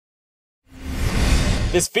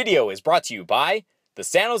This video is brought to you by the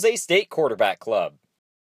San Jose State Quarterback Club.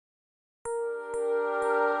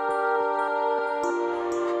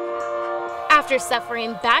 After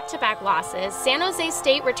suffering back-to-back losses, San Jose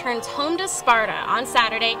State returns home to Sparta on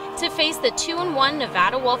Saturday to face the 2-1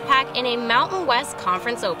 Nevada Wolfpack in a Mountain West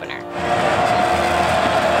Conference opener.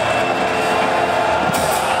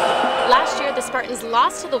 Last year, the Spartans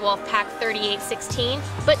lost to the Wolfpack 38-16,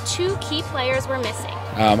 but two key players were missing.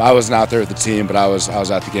 I wasn't out there with the team, but I was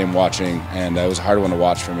at the game watching, and it was a hard one to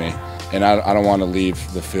watch for me. And I don't want to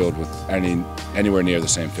leave the field with anywhere near the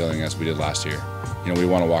same feeling as we did last year. You know, we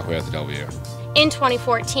want to walk away with the W. In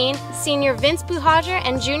 2014, senior Vince Buhagiar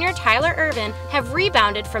and junior Tyler Ervin have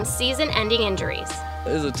rebounded from season-ending injuries.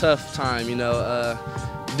 It was a tough time, you know.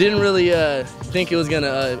 Didn't really think it was going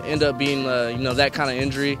to end up being, that kind of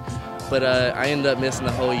injury. But I ended up missing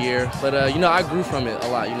the whole year. But, I grew from it a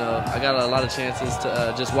lot, I got a lot of chances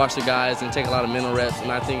to just watch the guys and take a lot of mental reps,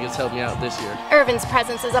 and I think it's helped me out this year. Ervin's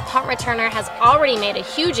presence as a punt returner has already made a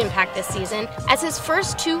huge impact this season, as his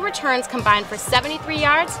first two returns combined for 73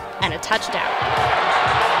 yards and a touchdown.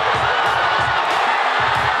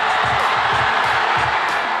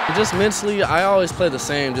 Just mentally, I always play the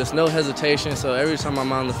same, just no hesitation. So every time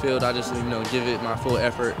I'm on the field, I just give it my full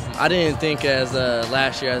effort. I didn't think as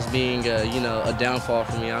last year as being a downfall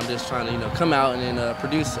for me. I'm just trying to come out and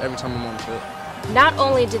produce every time I'm on the field. Not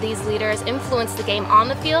only do these leaders influence the game on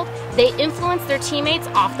the field, they influence their teammates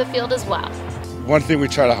off the field as well. One thing we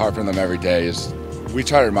try to harp on them every day is we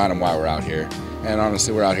try to remind them why we're out here. And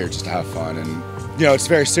honestly, we're out here just to have fun. And it's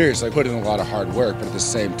very serious. I put in a lot of hard work, but at the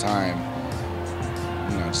same time,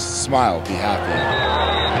 just smile, be happy.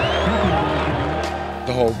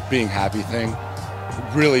 The whole being happy thing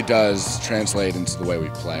really does translate into the way we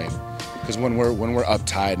play. Because when we're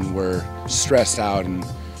uptight and we're stressed out and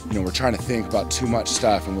we're trying to think about too much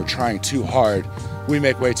stuff and we're trying too hard, we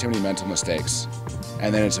make way too many mental mistakes.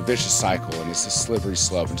 And then it's a vicious cycle and it's a slippery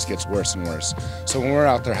slope and it just gets worse and worse. So when we're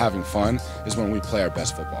out there having fun is when we play our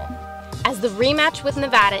best football. As the rematch with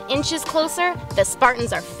Nevada inches closer, the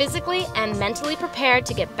Spartans are physically and mentally prepared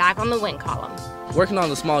to get back on the win column. Working on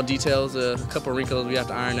the small details, a couple wrinkles we have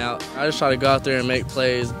to iron out. I just try to go out there and make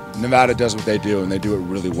plays. Nevada does what they do, and they do it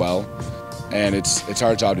really well. And it's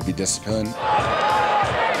our job to be disciplined.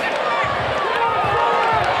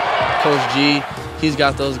 Coach G, he's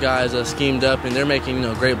got those guys schemed up, and they're making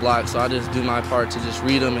great blocks. So I just do my part to just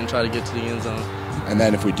read them and try to get to the end zone. And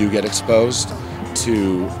then if we do get exposed,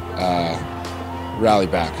 to rally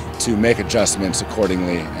back, to make adjustments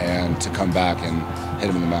accordingly, and to come back and hit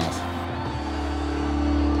him in the mouth.